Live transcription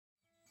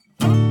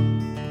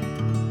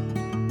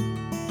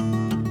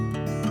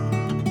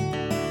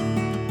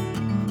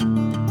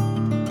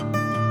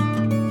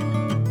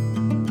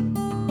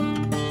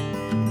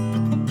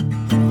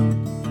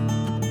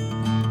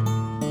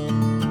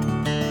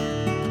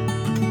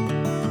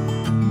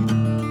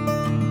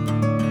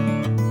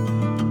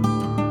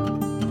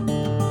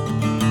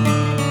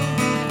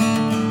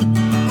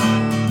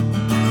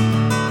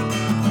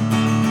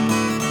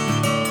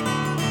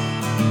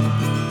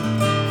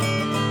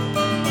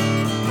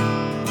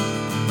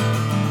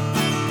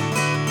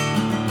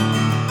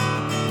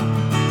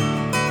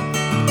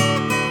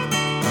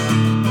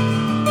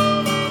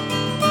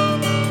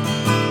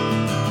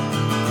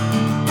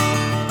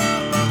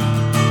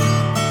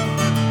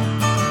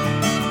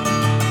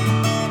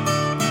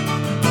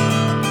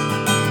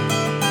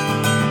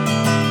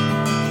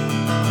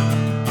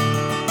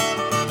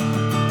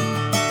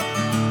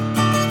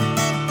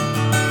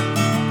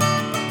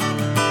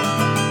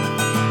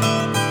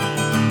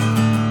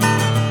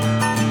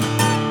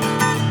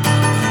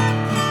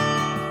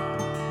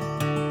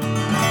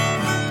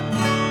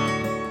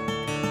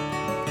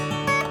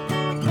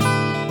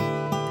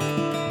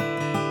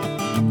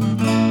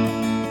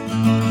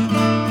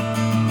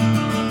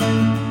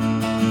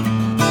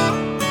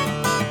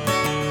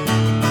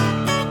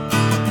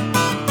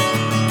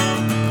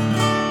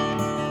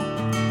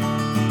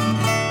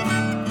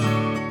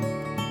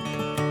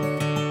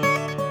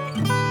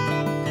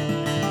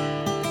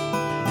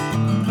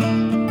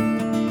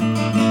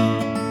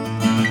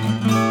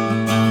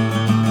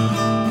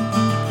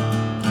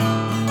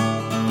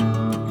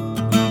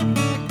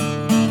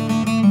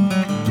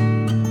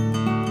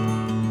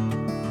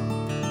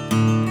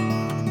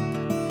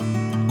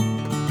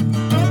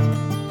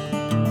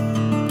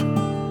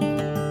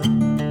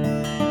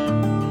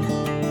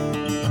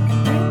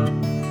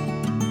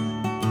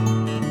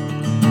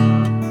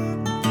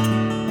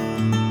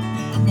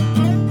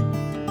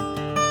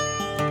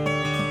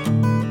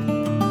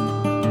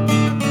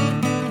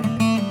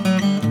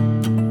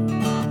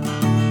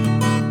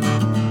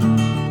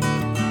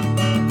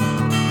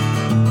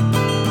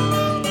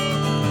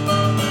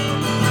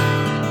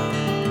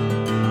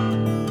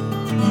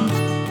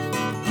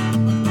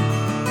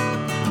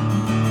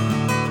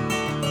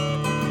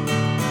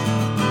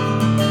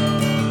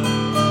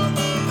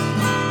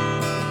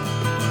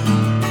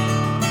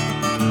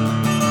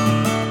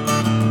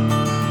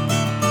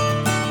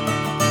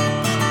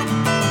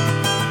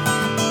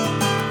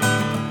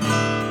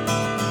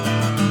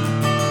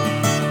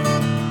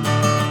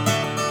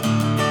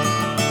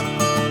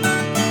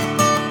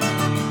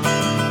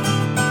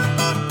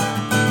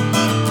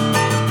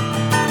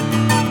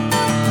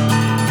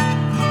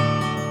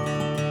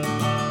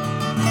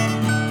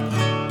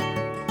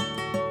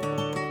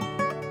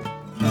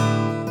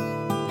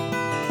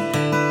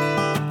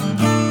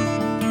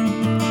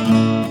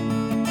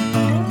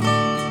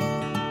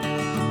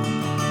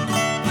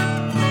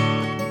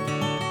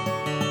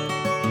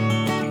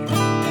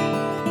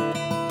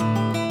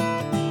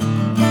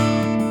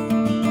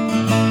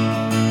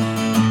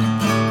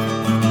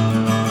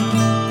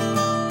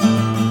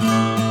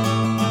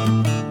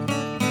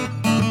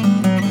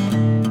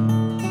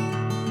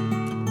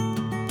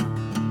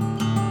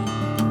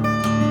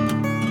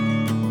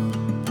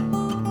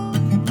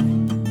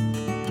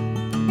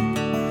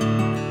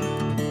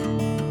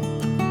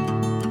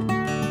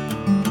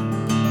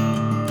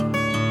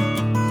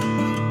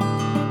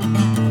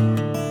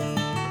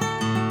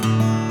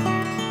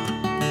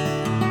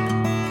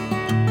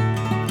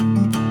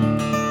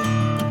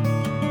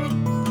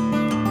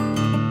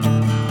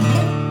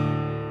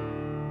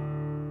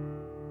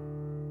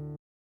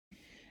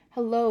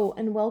Hello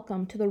and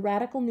welcome to the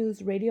Radical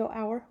News Radio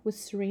Hour with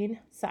Serene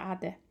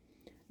Saadeh.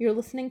 You're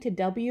listening to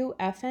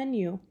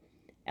WFNU,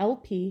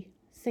 LP,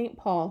 St.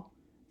 Paul,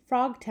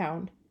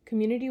 Frogtown,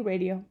 Community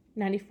Radio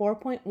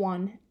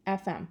 94.1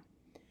 FM.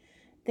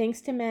 Thanks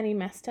to Manny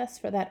Mestas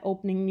for that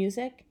opening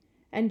music,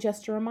 and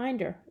just a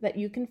reminder that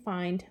you can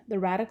find the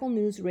Radical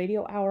News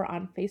Radio Hour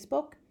on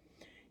Facebook.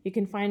 You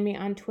can find me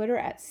on Twitter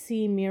at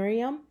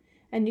CMiriam,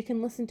 and you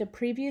can listen to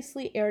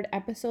previously aired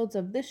episodes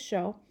of this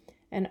show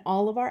and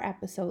all of our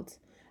episodes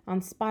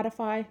on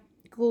Spotify,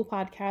 Google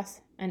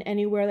Podcasts, and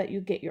anywhere that you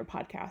get your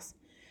podcasts.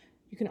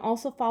 You can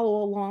also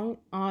follow along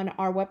on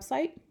our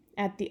website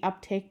at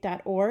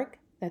theuptake.org.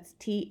 That's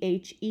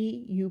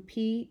THEUPTAKE.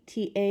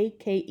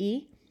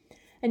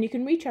 And you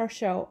can reach our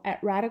show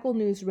at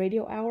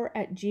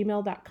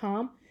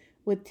radicalnewsradiohour@gmail.com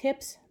with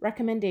tips,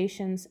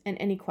 recommendations, and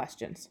any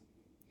questions.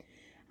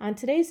 On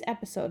today's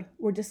episode,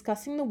 we're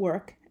discussing the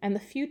work and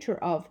the future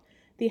of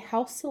the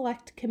House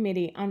Select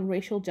Committee on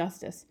Racial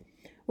Justice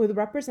with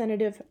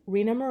Representative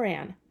Rena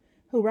Moran,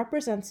 who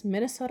represents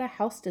Minnesota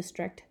House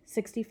District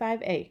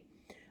 65A,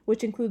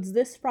 which includes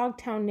this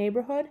Frogtown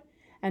neighborhood,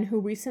 and who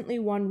recently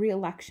won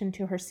re-election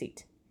to her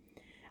seat.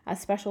 A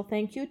special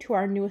thank you to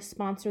our newest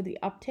sponsor, The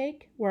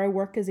Uptake, where I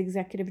work as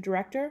Executive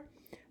Director,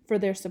 for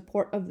their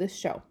support of this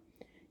show.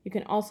 You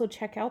can also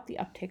check out The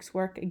Uptake's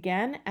work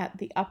again at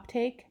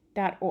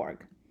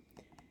theuptake.org.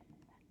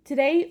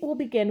 Today, we'll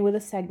begin with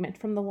a segment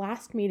from the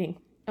last meeting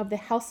of the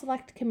House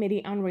Select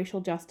Committee on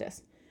Racial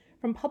Justice,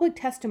 from public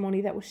testimony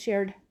that was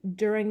shared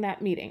during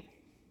that meeting.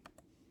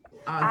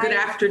 Good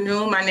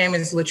afternoon. My name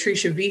is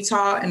Latricia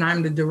Vital, and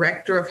I'm the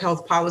Director of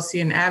Health Policy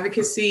and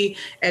Advocacy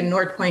at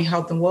North Point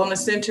Health and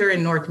Wellness Center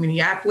in North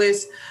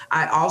Minneapolis.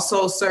 I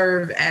also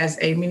serve as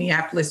a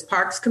Minneapolis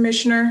Parks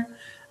Commissioner.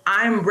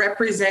 I'm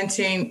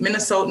representing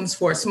Minnesotans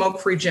for a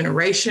Smoke-Free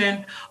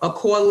Generation, a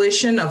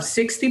coalition of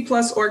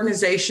 60-plus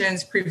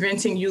organizations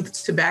preventing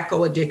youth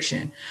tobacco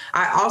addiction.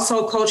 I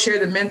also co-chair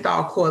the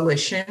Menthol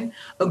Coalition,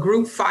 a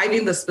group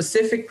fighting the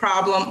specific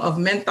problem of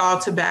menthol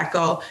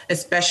tobacco,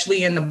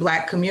 especially in the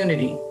Black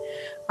community.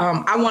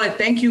 I want to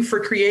thank you for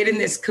creating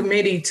this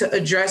committee to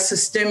address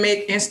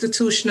systemic,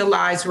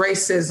 institutionalized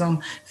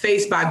racism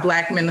faced by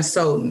Black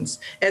Minnesotans,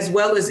 as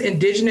well as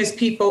Indigenous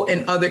people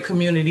and other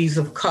communities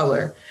of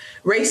color.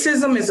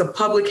 Racism is a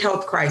public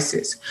health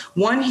crisis.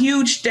 One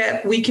huge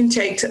step we can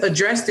take to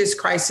address this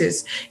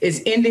crisis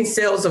is ending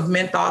sales of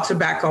menthol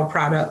tobacco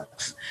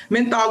products.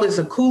 Menthol is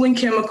a cooling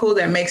chemical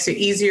that makes it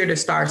easier to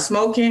start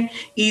smoking,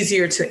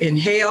 easier to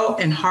inhale,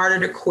 and harder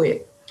to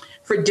quit.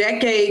 For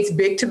decades,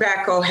 Big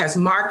Tobacco has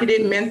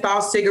marketed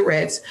menthol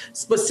cigarettes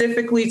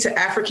specifically to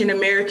African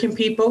American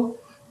people,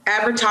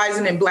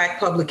 advertising in Black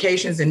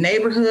publications and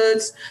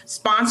neighborhoods,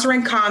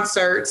 sponsoring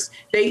concerts.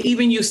 They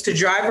even used to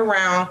drive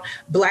around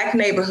Black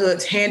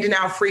neighborhoods handing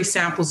out free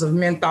samples of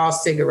menthol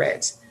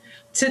cigarettes.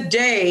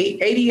 Today,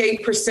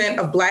 88%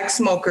 of Black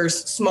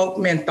smokers smoke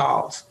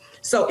menthols.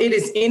 So it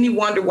is any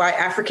wonder why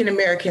African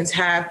Americans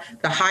have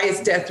the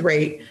highest death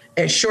rate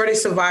and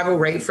shortest survival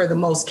rate for the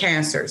most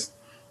cancers.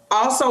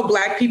 Also,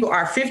 Black people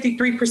are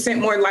 53%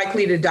 more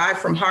likely to die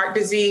from heart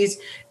disease,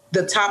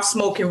 the top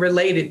smoking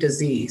related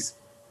disease.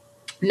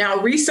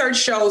 Now, research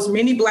shows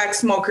many Black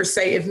smokers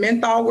say if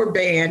menthol were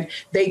banned,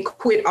 they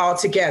quit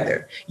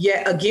altogether.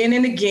 Yet again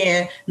and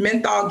again,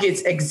 menthol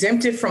gets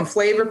exempted from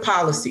flavor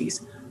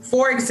policies.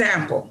 For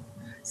example,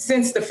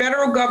 since the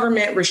federal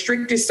government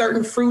restricted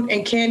certain fruit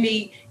and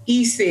candy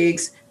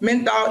e-cigs,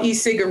 menthol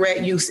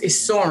e-cigarette use is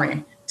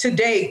soaring.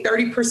 Today,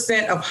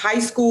 30% of high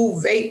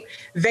school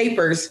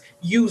vapors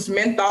use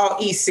menthol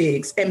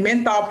e-cigs, and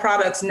menthol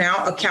products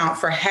now account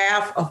for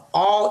half of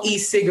all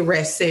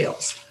e-cigarette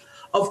sales.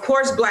 Of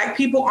course, Black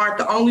people aren't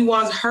the only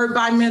ones hurt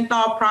by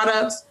menthol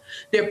products.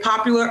 They're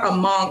popular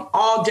among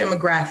all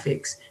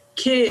demographics: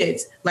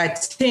 kids,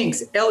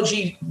 Latinx,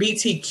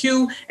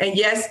 LGBTQ, and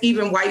yes,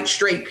 even white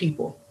straight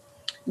people.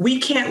 We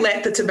can't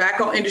let the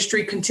tobacco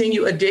industry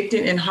continue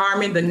addicting and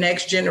harming the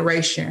next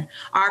generation.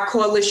 Our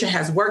coalition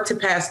has worked to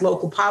pass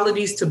local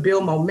policies to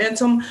build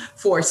momentum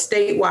for a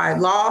statewide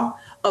law.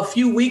 A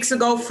few weeks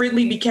ago,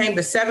 Fridley became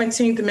the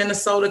 17th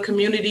Minnesota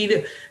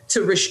community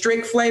to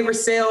restrict flavor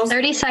sales.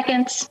 30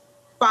 seconds.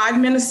 5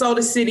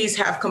 Minnesota cities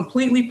have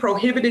completely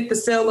prohibited the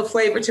sale of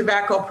flavored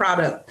tobacco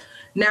product.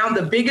 Now,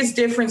 the biggest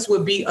difference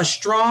would be a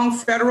strong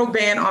federal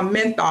ban on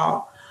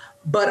menthol,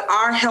 but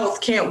our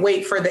health can't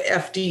wait for the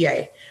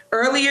FDA.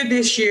 Earlier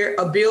this year,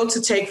 a bill to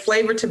take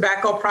flavored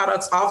tobacco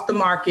products off the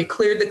market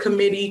cleared the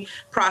committee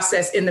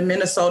process in the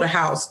Minnesota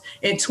House.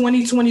 In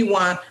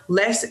 2021,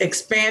 let's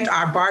expand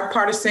our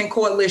bipartisan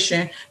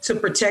coalition to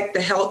protect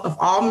the health of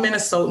all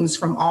Minnesotans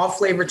from all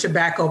flavored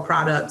tobacco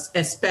products,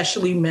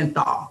 especially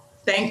menthol.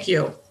 Thank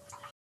you.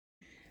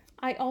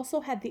 I also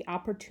had the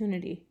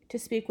opportunity to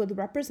speak with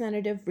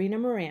Representative Rena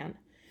Moran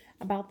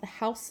about the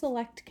House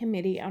Select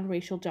Committee on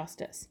Racial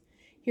Justice.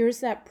 Here's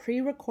that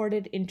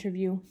pre-recorded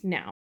interview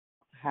now.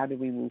 How do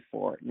we move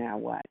forward? Now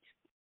what?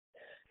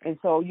 And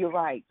so you're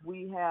right.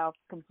 We have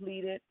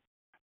completed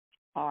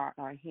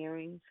our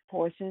hearings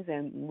portions,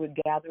 and we're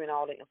gathering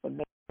all the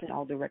information,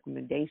 all the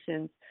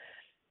recommendations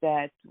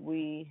that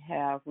we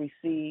have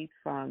received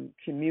from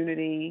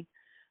community,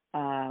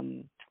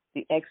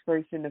 the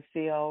experts in the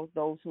field,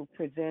 those who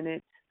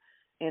presented,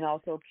 and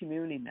also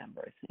community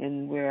members.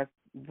 And we're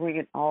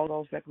bringing all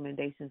those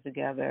recommendations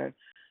together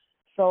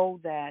so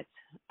that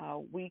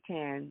we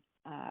can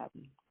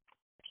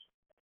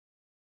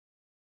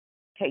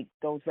take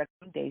those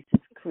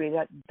recommendations, create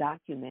a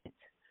document,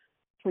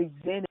 present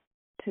it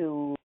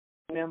to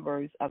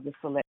members of the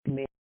select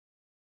committee,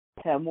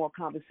 have more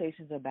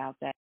conversations about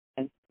that,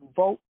 and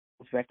vote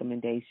those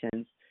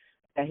recommendations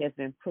that has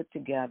been put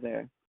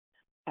together,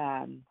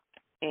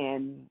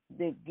 and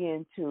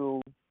begin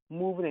to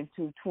move it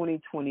into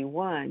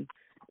 2021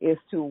 is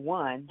to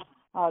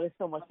there's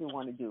so much we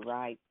want to do,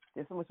 right?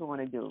 There's so much we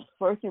want to do.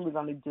 First thing we're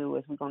going to do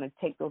is we're going to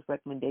take those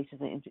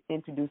recommendations and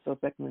introduce those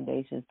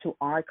recommendations to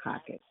our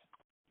caucus,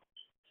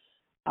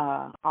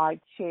 our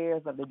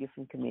chairs of the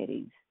different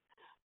committees,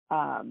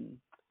 and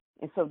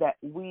so that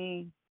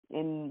we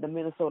in the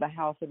Minnesota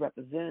House of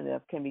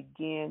Representatives can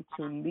begin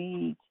to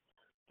lead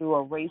through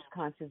a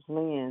race-conscious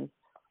lens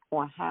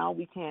on how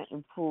we can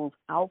improve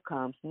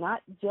outcomes,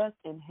 not just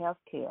in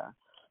healthcare,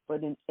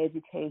 but in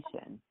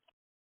education,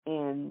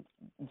 in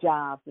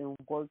jobs and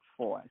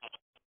workforce.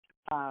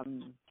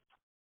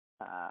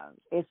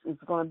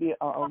 It's going to be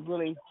a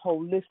really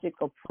holistic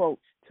approach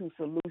to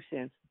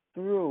solutions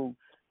through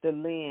the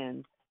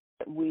lens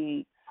that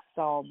we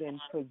saw being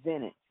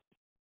presented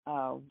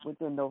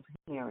within those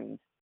hearings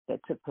that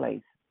took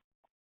place.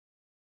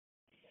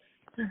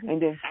 Mm-hmm.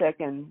 And then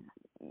second,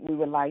 we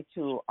would like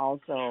to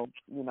also,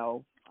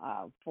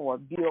 for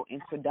bill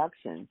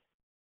introductions,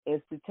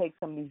 is to take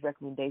some of these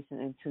recommendations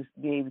and to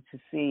be able to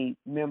see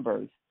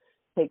members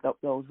take up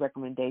those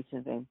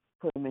recommendations and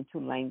put them into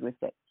language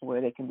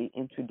where they can be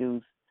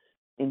introduced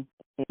in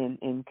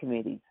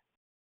committees.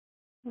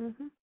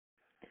 Mm-hmm.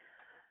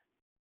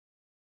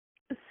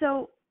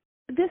 So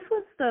this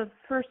was the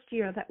first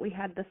year that we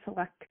had the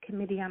Select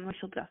Committee on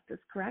Racial Justice,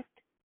 correct?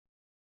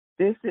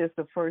 This is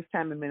the first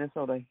time in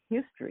Minnesota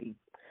history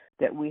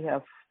that we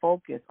have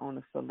focused on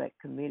the Select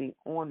Committee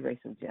on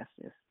Racial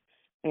Justice,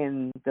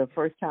 and the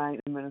first time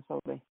in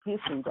Minnesota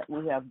history that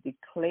we have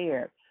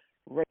declared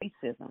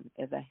racism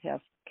as a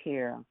health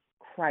care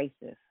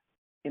crisis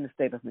in the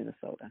state of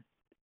Minnesota.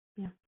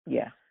 Yeah.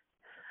 Yes.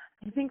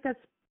 I think that's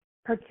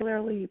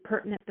particularly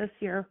pertinent this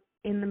year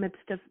in the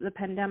midst of the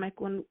pandemic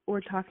when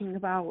we're talking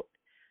about,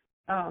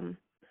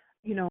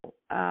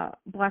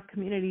 Black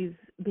communities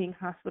being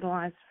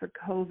hospitalized for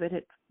COVID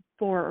at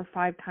 4 or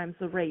 5 times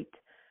the rate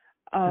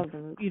of,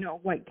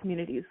 white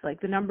communities. Like,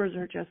 the numbers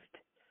are just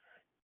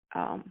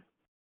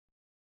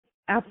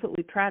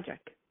absolutely tragic.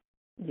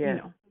 Yeah.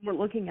 We're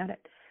looking at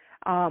it.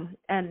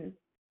 And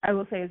I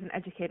will say, as an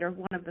educator,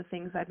 one of the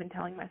things I've been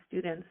telling my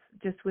students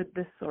just with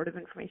this sort of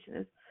information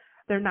is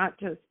they're not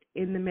just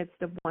in the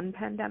midst of one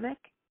pandemic,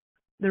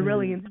 they're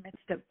really in the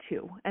midst of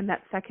 2. And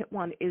that second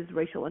one is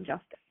racial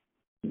injustice.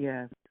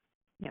 Yes.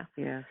 Yeah.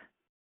 Yes.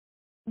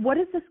 What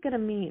is this going to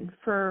mean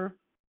for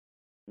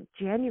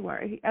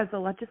January as the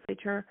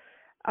legislature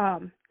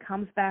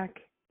comes back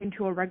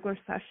into a regular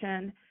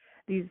session?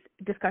 These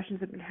discussions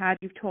have been had.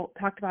 You've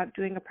talked about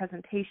doing a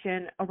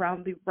presentation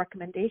around the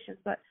recommendations,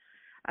 but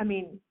I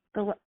mean,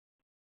 the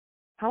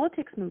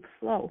politics move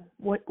slow.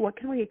 What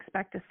can we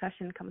expect as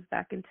session comes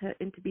back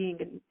into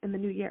being in the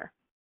new year?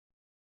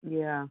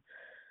 Yeah,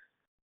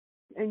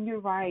 and you're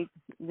right.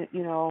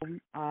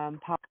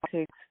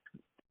 Politics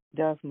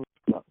does move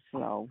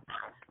slow,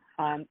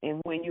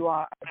 and when you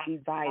are a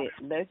divided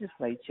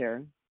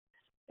legislature,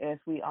 as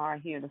we are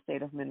here in the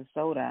state of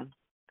Minnesota.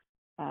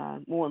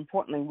 More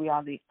importantly, we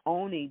are the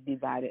only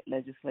divided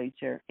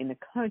legislature in the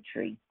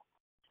country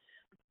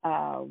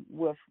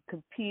with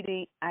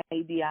competing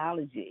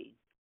ideology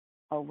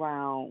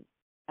around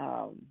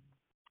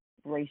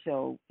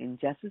racial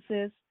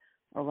injustices,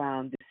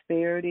 around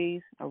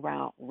disparities,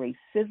 around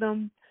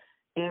racism,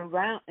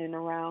 and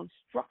around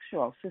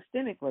structural,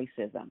 systemic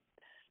racism.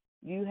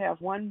 You have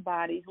one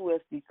body who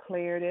has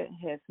declared it,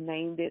 has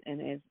named it,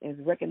 and is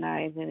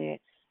recognizing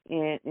it,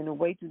 and in a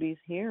way through these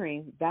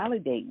hearings,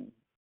 validating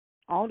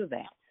all of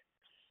that.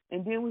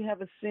 And then we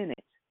have a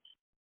Senate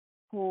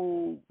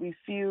who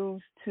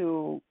refuse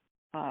to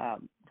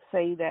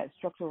say that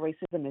structural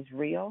racism is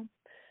real,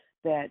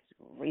 that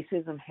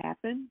racism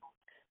happened,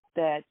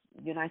 that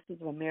the United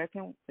States of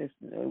America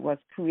was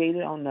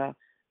created on the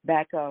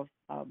back of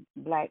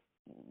Black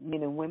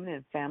men and women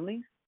and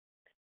families.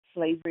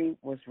 Slavery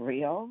was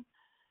real.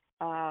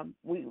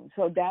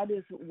 So that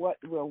is what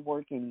we're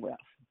working with.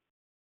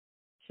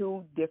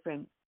 2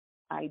 different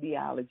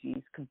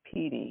ideologies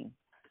competing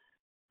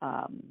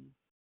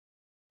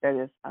that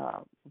is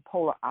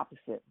polar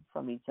opposite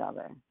from each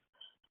other.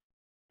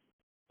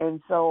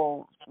 And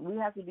so we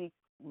have to be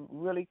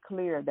really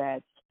clear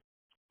that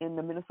in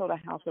the Minnesota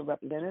House of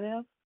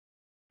Representatives,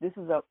 this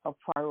is a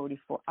priority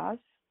for us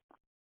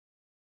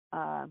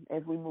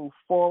as we move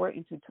forward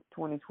into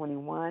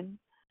 2021.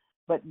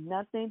 But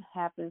nothing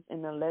happens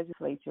in the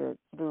legislature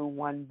through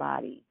one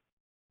body.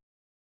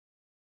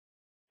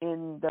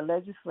 In the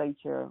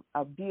legislature,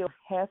 a bill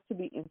has to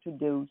be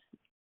introduced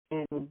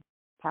and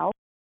House,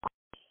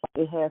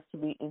 it has to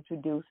be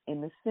introduced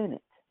in the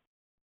Senate.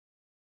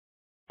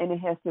 And it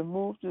has to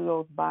move through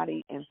those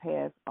bodies and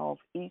pass off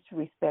each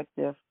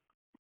respective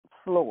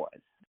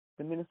floors,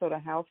 the Minnesota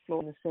House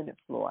floor and the Senate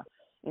floor,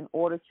 in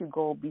order to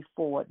go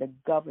before the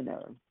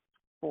governor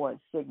for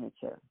its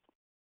signature.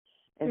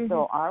 And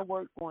so our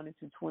work going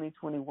into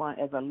 2021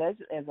 as a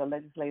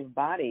legislative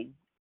body,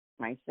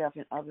 myself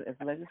and others as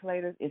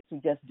legislators, is to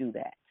just do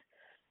that.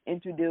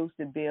 Introduce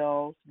the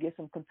bills, get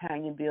some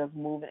companion bills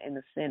moving in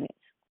the Senate.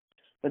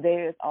 But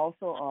there is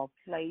also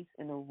a place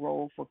and a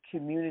role for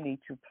community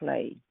to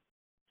play.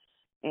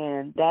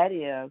 And that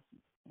is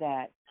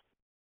that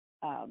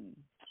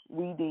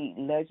we need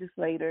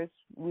legislators,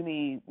 we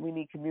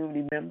need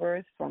community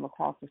members from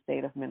across the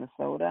state of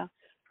Minnesota,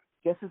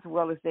 just as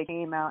well as they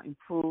came out and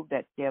proved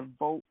that their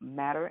vote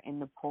matter in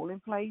the polling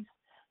place,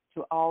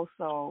 to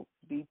also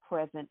be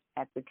present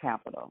at the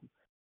Capitol,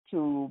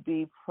 to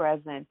be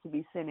present, to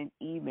be sending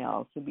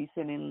emails, to be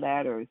sending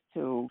letters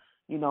to,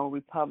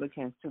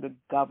 Republicans, to the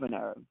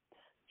governor,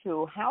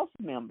 to House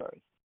members,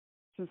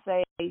 to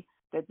say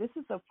that this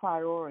is a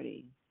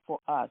priority for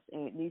us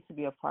and it needs to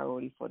be a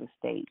priority for the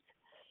state.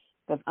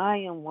 Because I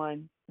am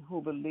one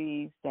who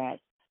believes that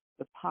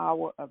the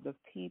power of the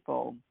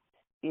people,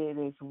 it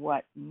is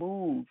what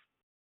moves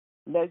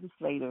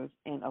legislators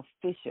and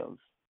officials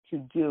to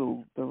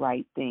do the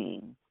right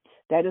thing.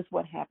 That is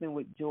what happened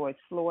with George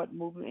Floyd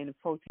movement and the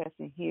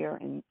protesting here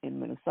in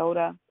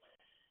Minnesota,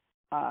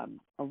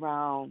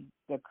 around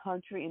the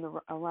country and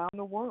around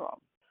the world.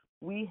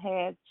 We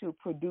had to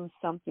produce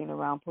something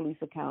around police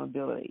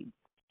accountability,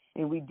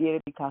 and we did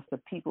it because the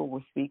people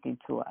were speaking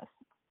to us.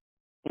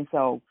 And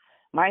so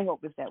my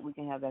hope is that we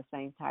can have that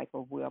same type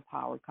of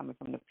willpower coming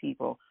from the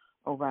people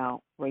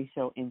around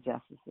racial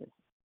injustices.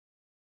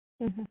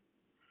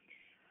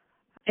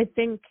 I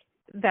think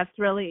that's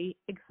really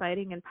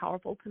exciting and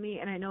powerful to me,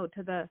 and I know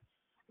to the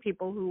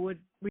people who would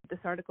read this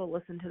article,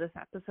 listen to this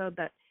episode,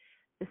 that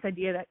this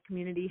idea that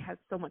community has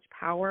so much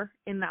power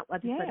in that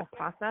legislative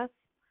process.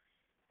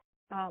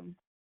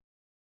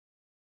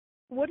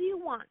 What do you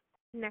want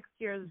next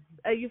year's,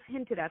 you've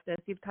hinted at this,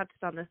 you've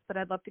touched on this, but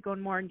I'd love to go in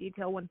more in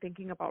detail when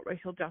thinking about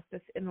racial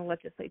justice in the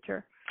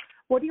legislature.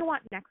 What do you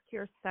want next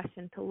year's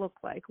session to look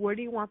like? Where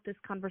do you want this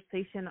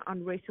conversation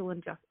on racial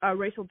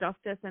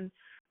justice and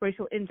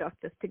racial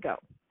injustice to go?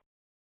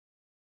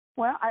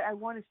 Well, I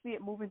want to see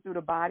it moving through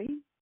the body.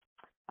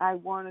 I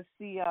want to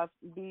see us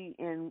be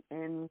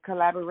in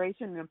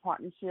collaboration and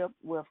partnership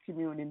with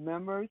community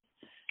members.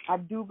 I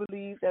do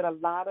believe that a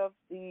lot of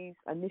these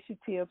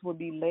initiatives will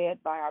be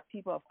led by our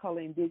People of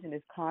Color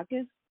Indigenous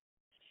Caucus.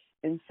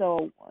 And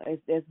so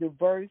as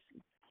diverse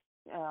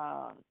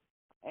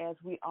as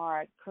we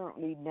are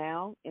currently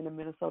now in the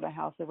Minnesota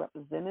House of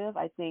Representatives,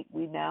 I think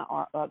we now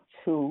are up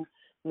to,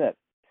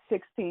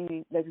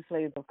 16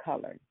 legislators of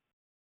color.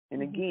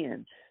 And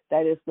again,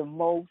 that is the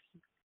most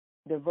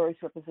diverse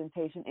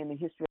representation in the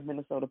history of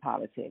Minnesota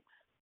politics.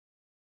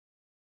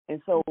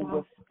 And so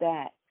with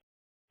that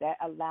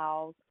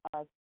allows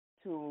us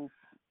to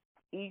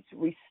each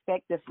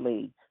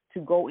respectively to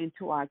go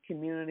into our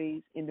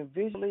communities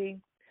individually,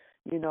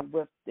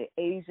 with the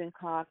Asian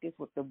caucus,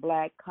 with the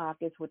Black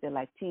caucus, with the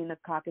Latina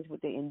caucus,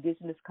 with the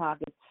Indigenous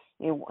caucus,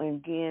 and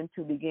again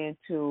to begin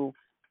to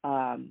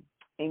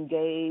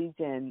engage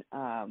and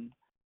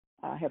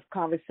have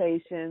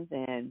conversations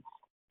and,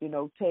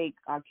 take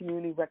our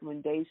community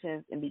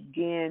recommendations and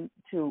begin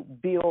to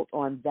build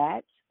on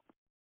that,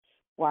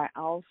 while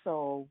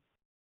also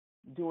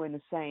doing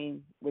the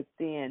same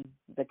within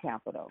the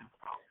Capitol.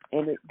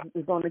 And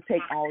it's going to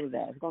take all of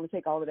that. It's going to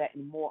take all of that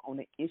and more on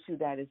an issue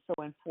that is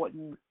so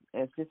important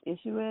as this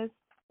issue is.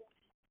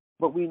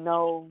 But we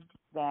know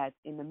that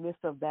in the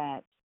midst of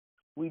that,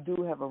 we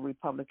do have a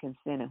Republican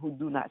Senate who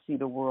do not see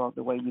the world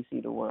the way we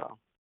see the world.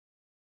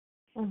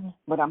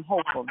 But I'm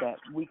hopeful that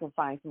we can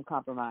find some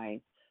compromise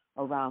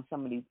around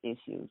some of these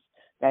issues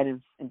that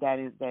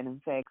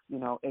affects,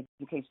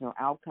 educational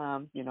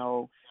outcomes,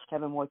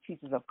 having more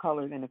teachers of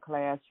color in the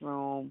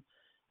classroom,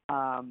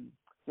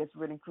 just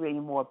really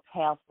creating more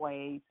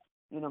pathways,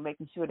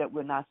 making sure that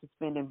we're not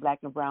suspending Black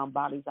and brown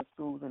bodies at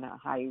schools in a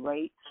high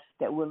rate,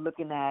 that we're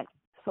looking at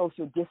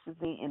social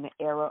distancing in the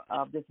era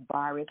of this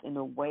virus in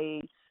a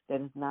way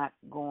that is not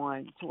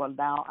going to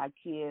allow our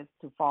kids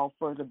to fall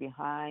further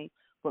behind,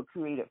 but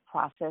created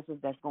processes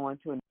that's going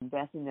to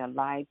invest in their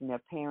lives and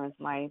their parents'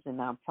 lives and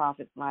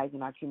nonprofits' lives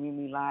and our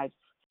community lives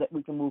so that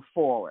we can move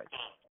forward.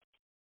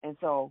 And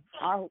so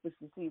our hope is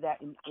to see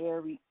that in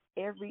every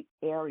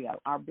area.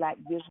 Our Black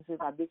businesses,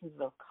 our businesses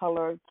of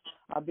color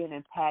are being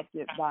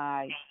impacted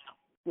by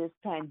this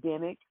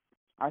pandemic.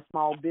 Our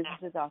small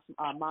businesses,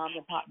 our mom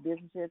and pop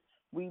businesses,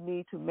 we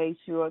need to make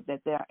sure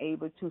that they're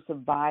able to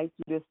survive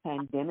through this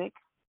pandemic,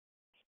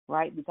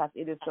 right? Because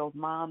it is those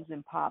moms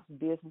and pops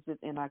businesses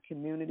in our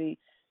community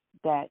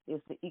that is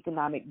the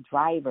economic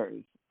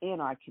drivers in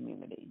our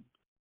community.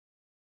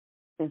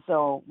 And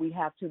so we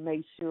have to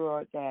make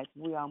sure that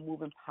we are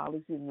moving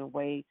policies in a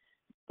way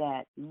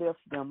that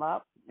lifts them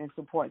up and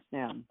supports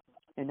them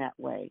in that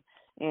way.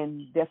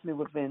 and definitely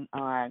within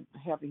our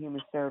health and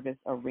human service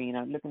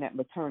arena, looking at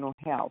maternal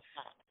health,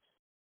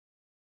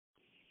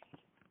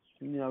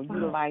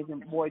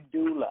 utilizing more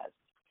doulas,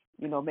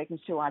 making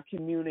sure our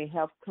community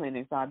health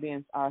clinics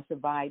are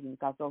surviving,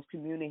 because those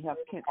community health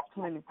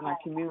clinics in our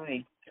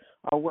community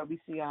are where we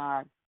see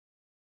our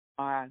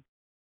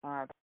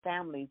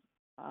families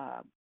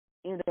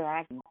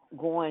interacting,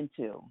 going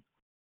to,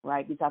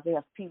 right? Because they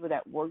have people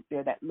that work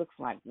there that looks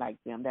like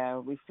them, that are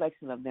a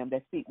reflection of them,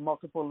 that speak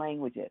multiple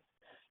languages.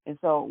 And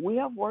so we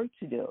have work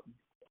to do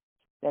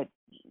that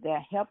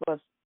help us,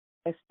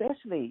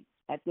 especially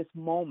at this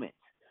moment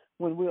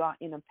when we are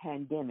in a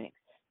pandemic,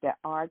 that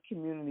our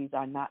communities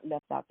are not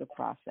left out the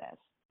process,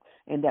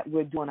 and that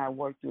we're doing our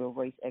work through a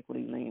race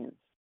equity lens.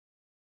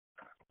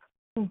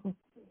 Mm-hmm.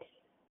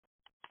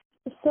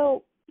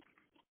 So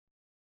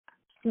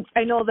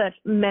I know that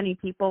many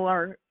people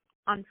are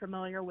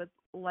unfamiliar with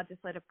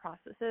legislative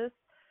processes.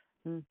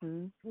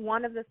 Mm-hmm.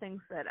 One of the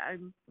things that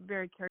I'm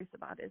very curious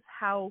about is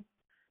how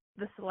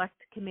the select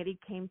committee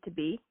came to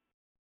be,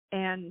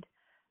 and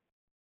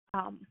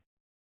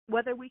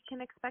whether we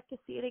can expect to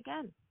see it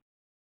again.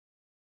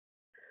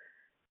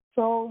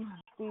 So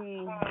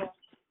the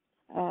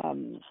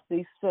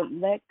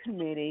select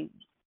committee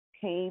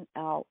came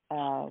out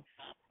of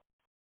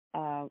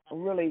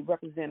really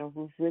Representative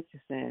Ruth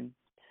Richardson.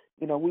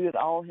 We was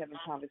all having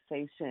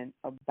conversation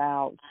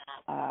about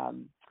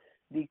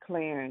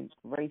declaring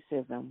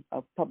racism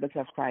a public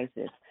health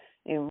crisis.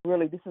 And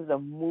really, this is a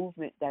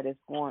movement that is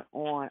going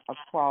on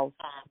across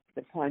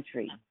the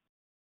country.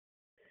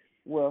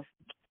 With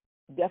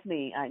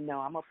definitely, I know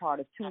I'm a part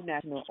of two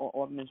national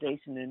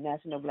organizations, the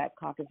National Black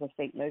Caucus of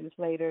State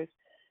Legislators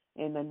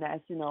and the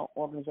National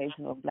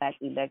Organization of Black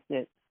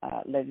Elected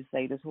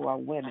Legislators who are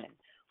women.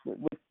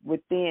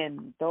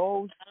 Within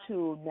those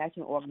two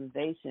national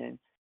organizations,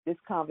 this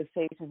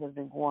conversation has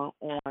been going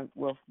on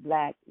with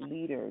Black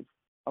leaders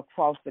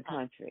across the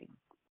country.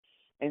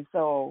 And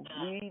so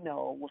we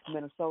know with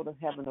Minnesota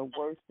having the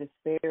worst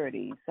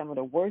disparities, some of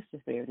the worst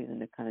disparities in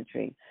the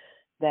country,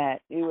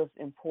 that it was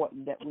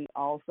important that we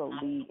also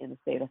lead in the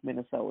state of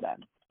Minnesota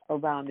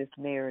around this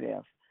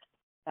narrative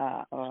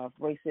of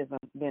racism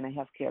being a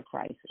healthcare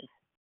crisis.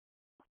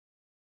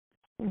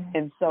 Mm-hmm.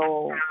 And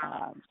so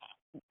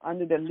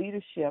under the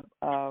leadership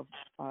of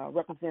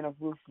Representative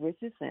Ruth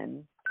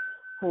Richardson,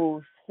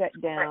 who sat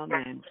down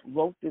and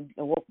wrote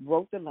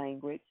the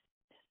language,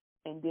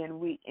 and then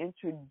we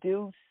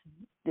introduced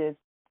this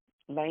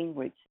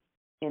language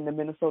in the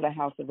Minnesota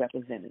House of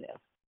Representatives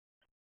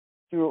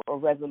through a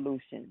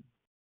resolution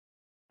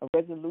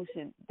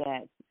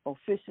that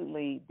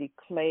officially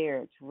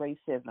declared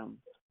racism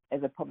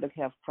as a public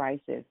health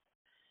crisis,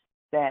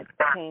 that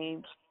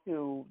came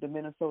to the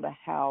Minnesota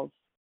House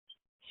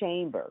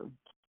chamber,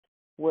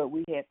 where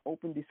we had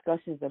open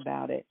discussions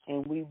about it,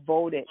 and we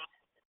voted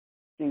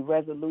the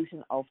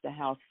resolution off the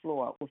House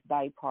floor with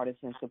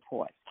bipartisan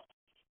support.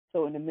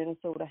 So in the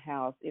Minnesota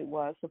House, it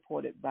was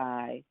supported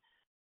by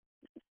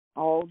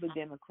all the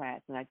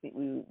Democrats, and I think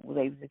we were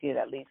able to get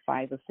at least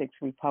 5 or 6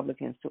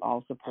 Republicans to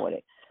all support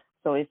it.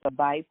 So it's a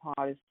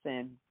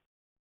bipartisan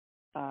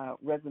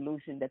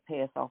resolution that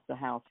passed off the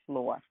House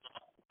floor.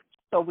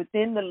 So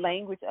within the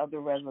language of the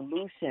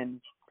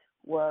resolution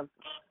was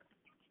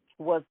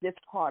this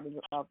part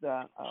of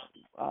the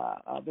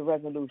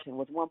resolution,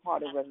 was one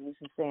part of the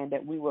resolution saying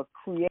that we will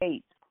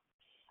create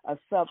a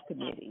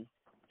subcommittee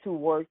to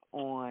work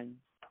on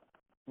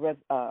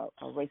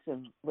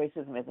racism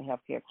as a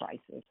healthcare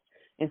crisis.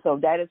 And so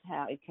that is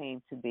how it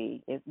came to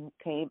be. It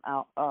came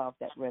out of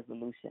that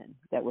resolution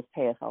that was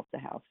passed off the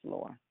House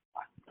floor.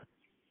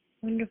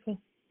 Wonderful.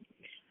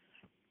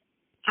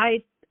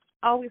 I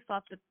always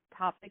thought the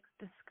topics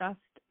discussed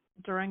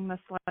during the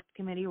select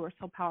committee were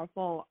so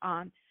powerful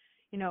on,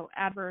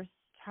 adverse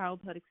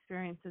childhood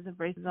experiences of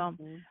racism,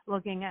 mm-hmm.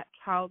 looking at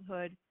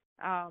childhood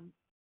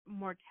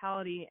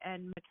mortality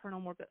and maternal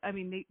morbidity. I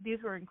mean, these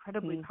were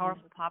incredibly mm-hmm.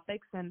 powerful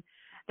topics, and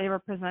they were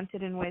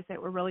presented in ways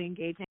that were really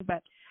engaging.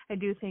 But I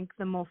do think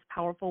the most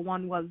powerful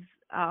one was,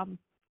 I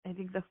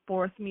think, the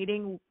fourth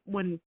meeting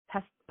when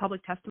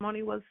public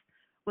testimony was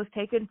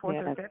taken, fourth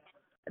or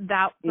fifth.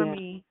 That, for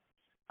me,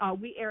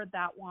 we aired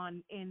that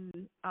one in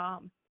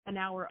an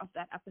hour of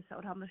that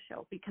episode on the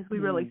show, because we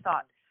really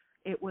thought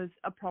it was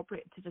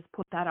appropriate to just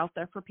put that out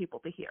there for people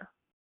to hear.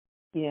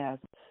 Yes.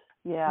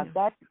 Yeah,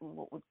 that's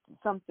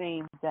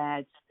something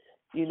that,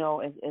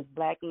 as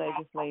Black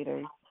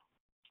legislators,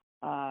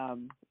 as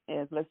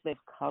legislators of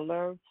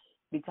color,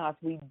 because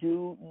we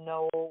do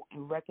know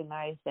and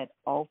recognize that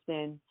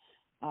often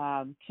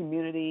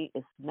community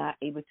is not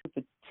able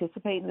to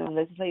participate in the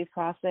legislative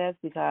process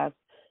because,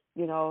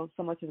 so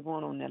much is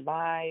going on in their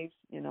lives.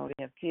 They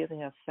have kids, they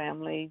have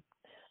family.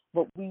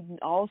 But we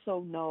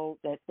also know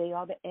that they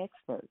are the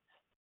experts,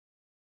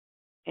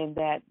 and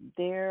that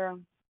their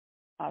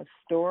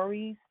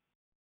stories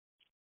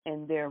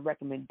and their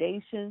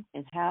recommendations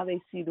and how they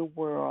see the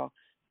world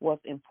was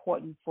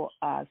important for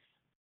us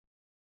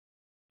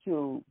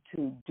to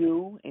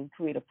do and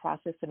create a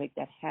process to make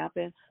that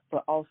happen,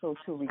 but also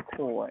to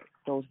record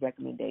those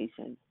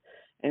recommendations.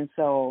 And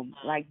so,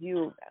 like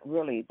you,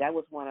 really, that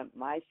was one of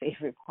my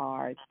favorite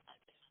parts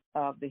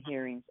of the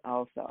hearings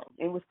also.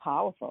 It was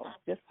powerful,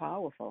 just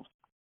powerful.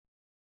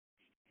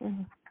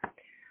 Mm-hmm.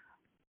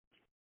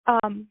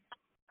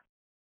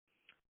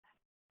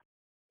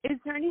 Is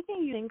there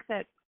anything you think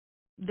that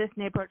this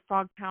neighborhood,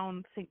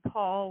 Frogtown, St.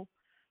 Paul,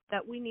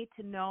 that we need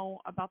to know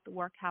about the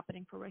work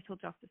happening for racial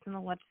justice in the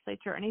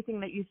legislature? Anything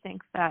that you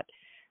think that,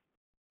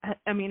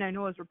 I mean, I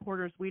know as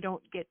reporters we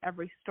don't get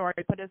every story,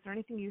 but is there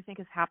anything you think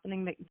is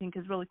happening that you think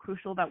is really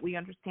crucial that we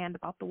understand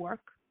about the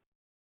work?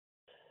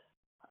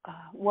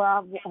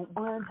 Well,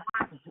 one,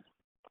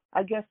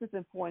 I guess it's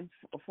important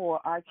for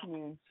our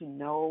community to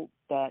know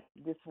that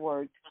this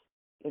work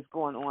is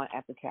going on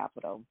at the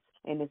Capitol,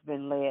 and it's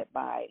been led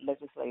by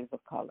legislators of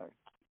color.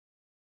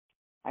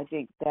 I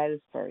think that is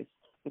first,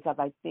 because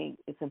I think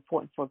it's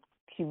important for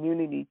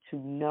community to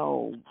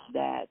know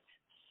that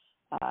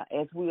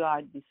as we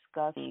are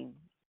discussing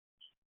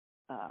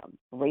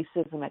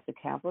racism at the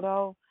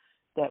Capitol,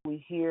 that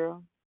we hear,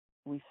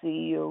 we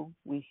see you,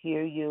 we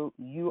hear you,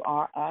 you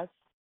are us,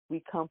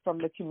 we come from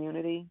the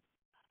community,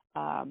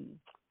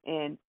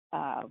 and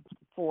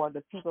for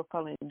the People of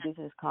Color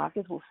Indigenous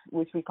Caucus,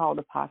 which we call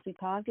the Posse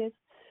Caucus,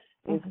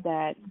 is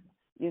that,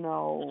 you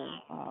know,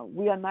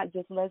 we are not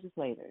just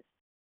legislators.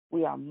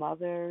 We are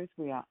mothers,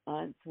 we are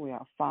aunts, we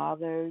are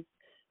fathers.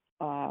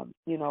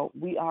 You know,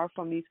 we are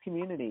from these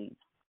communities.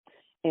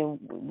 And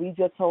we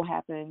just so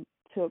happen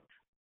took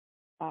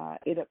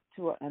it up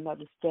to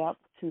another step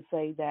to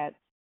say that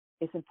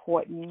it's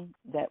important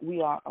that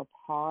we are a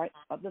part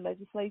of the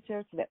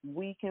legislature so that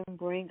we can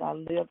bring our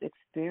lived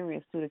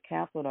experience to the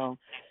Capitol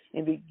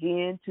and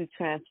begin to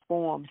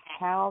transform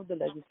how the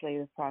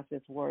legislative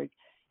process works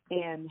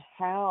and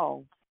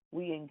how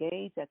we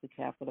engage at the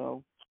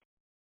Capitol.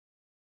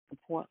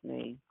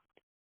 Importantly,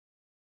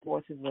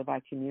 voices of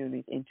our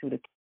communities into the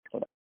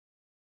Capitol,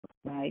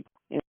 right?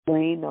 And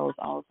bring those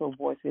also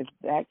voices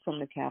back from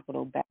the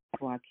Capitol back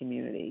to our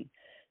community.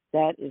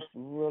 That is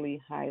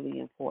really highly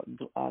important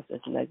to us as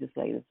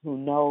legislators who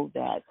know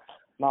that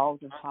laws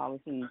and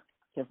policies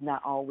have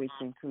not always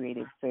been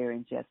created fair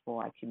and just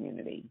for our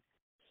community.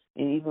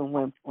 And even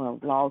when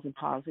laws and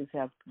policies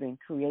have been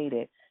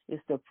created,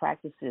 it's the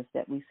practices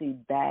that we see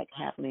back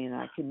happening in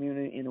our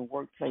community, in the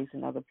workplace,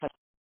 and other places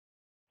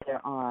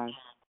that are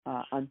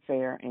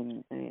unfair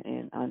and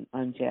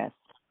unjust.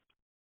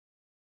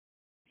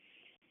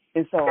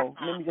 And so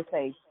let me just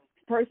say,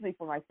 personally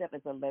for myself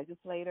as a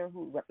legislator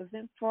who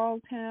represents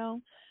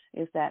Frogtown,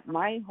 is that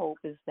my hope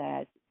is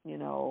that, you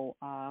know,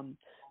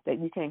 that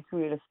you can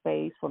create a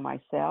space for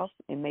myself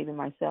and maybe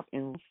myself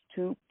and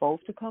both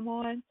to come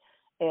on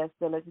as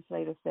the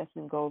legislative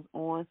session goes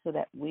on so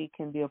that we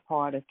can be a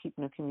part of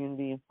keeping the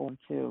community informed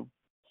too.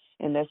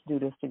 And let's do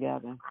this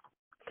together.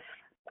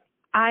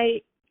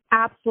 I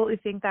absolutely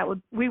think that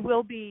we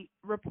will be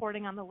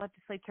reporting on the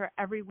legislature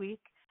every week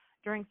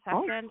during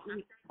session.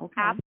 Oh,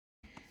 okay.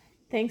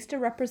 Thanks to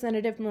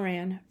Representative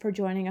Moran for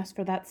joining us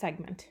for that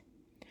segment.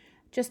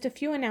 Just a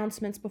few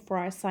announcements before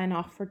I sign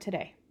off for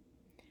today.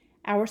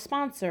 Our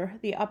sponsor,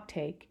 The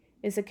Uptake,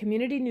 is a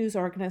community news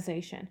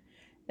organization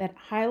that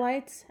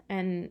highlights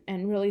and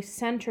really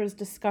centers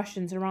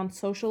discussions around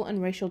social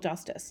and racial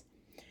justice.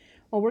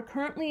 Well, we're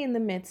currently in the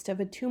midst of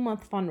a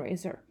 2-month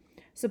fundraiser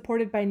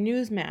supported by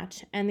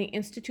Newsmatch and the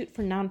Institute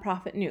for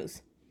Nonprofit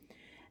News.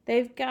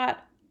 They've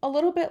got a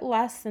little bit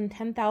less than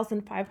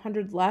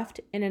 $10,500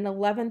 left in an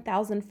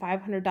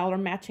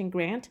 $11,500 matching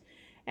grant,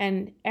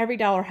 and every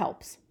dollar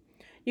helps.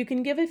 You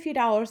can give a few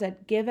dollars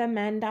at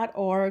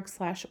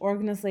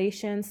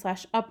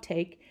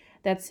givemn.org/organization/uptake.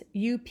 That's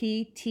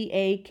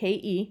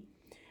UPTAKE.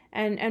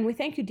 And we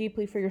thank you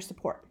deeply for your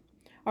support.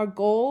 Our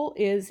goal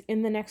is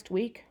in the next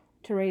week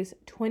to raise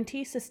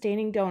 20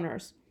 sustaining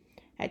donors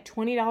at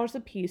 $20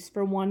 apiece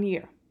for 1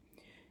 year.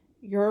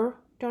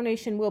 Your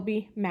donation will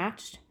be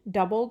matched,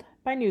 doubled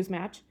by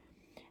Newsmatch,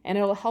 and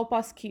it'll help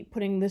us keep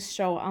putting this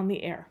show on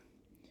the air.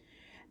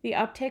 The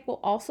Uptake will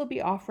also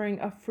be offering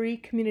a free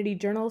community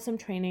journalism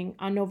training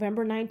on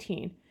November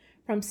 19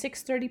 from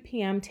 6:30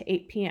 p.m. to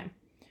 8 p.m.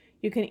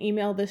 You can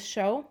email this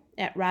show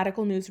at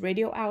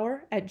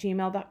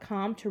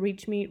radicalnewsradiohour@gmail.com to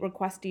reach me,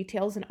 request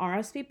details, and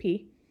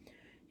RSVP.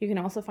 You can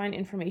also find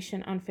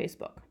information on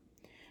Facebook.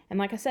 And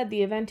like I said,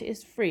 the event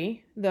is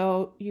free,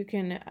 though you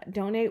can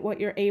donate what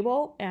you're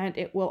able, and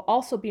it will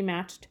also be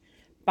matched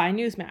by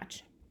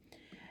Newsmatch.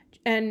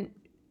 And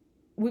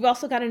we've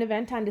also got an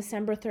event on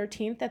December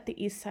 13th at the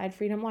Eastside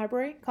Freedom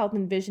Library called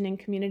Envisioning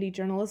Community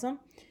Journalism.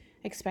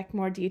 Expect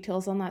more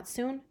details on that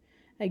soon.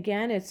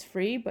 Again, it's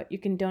free, but you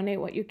can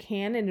donate what you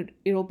can, and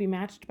it'll be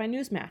matched by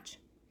Newsmatch.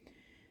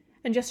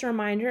 And just a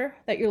reminder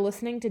that you're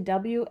listening to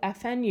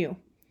WFNU,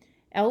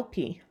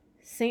 LP,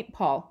 St.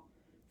 Paul,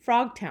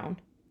 Frogtown,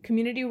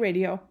 Community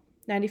Radio,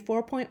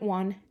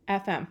 94.1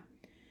 FM.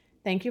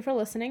 Thank you for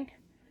listening.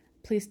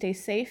 Please stay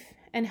safe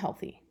and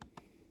healthy.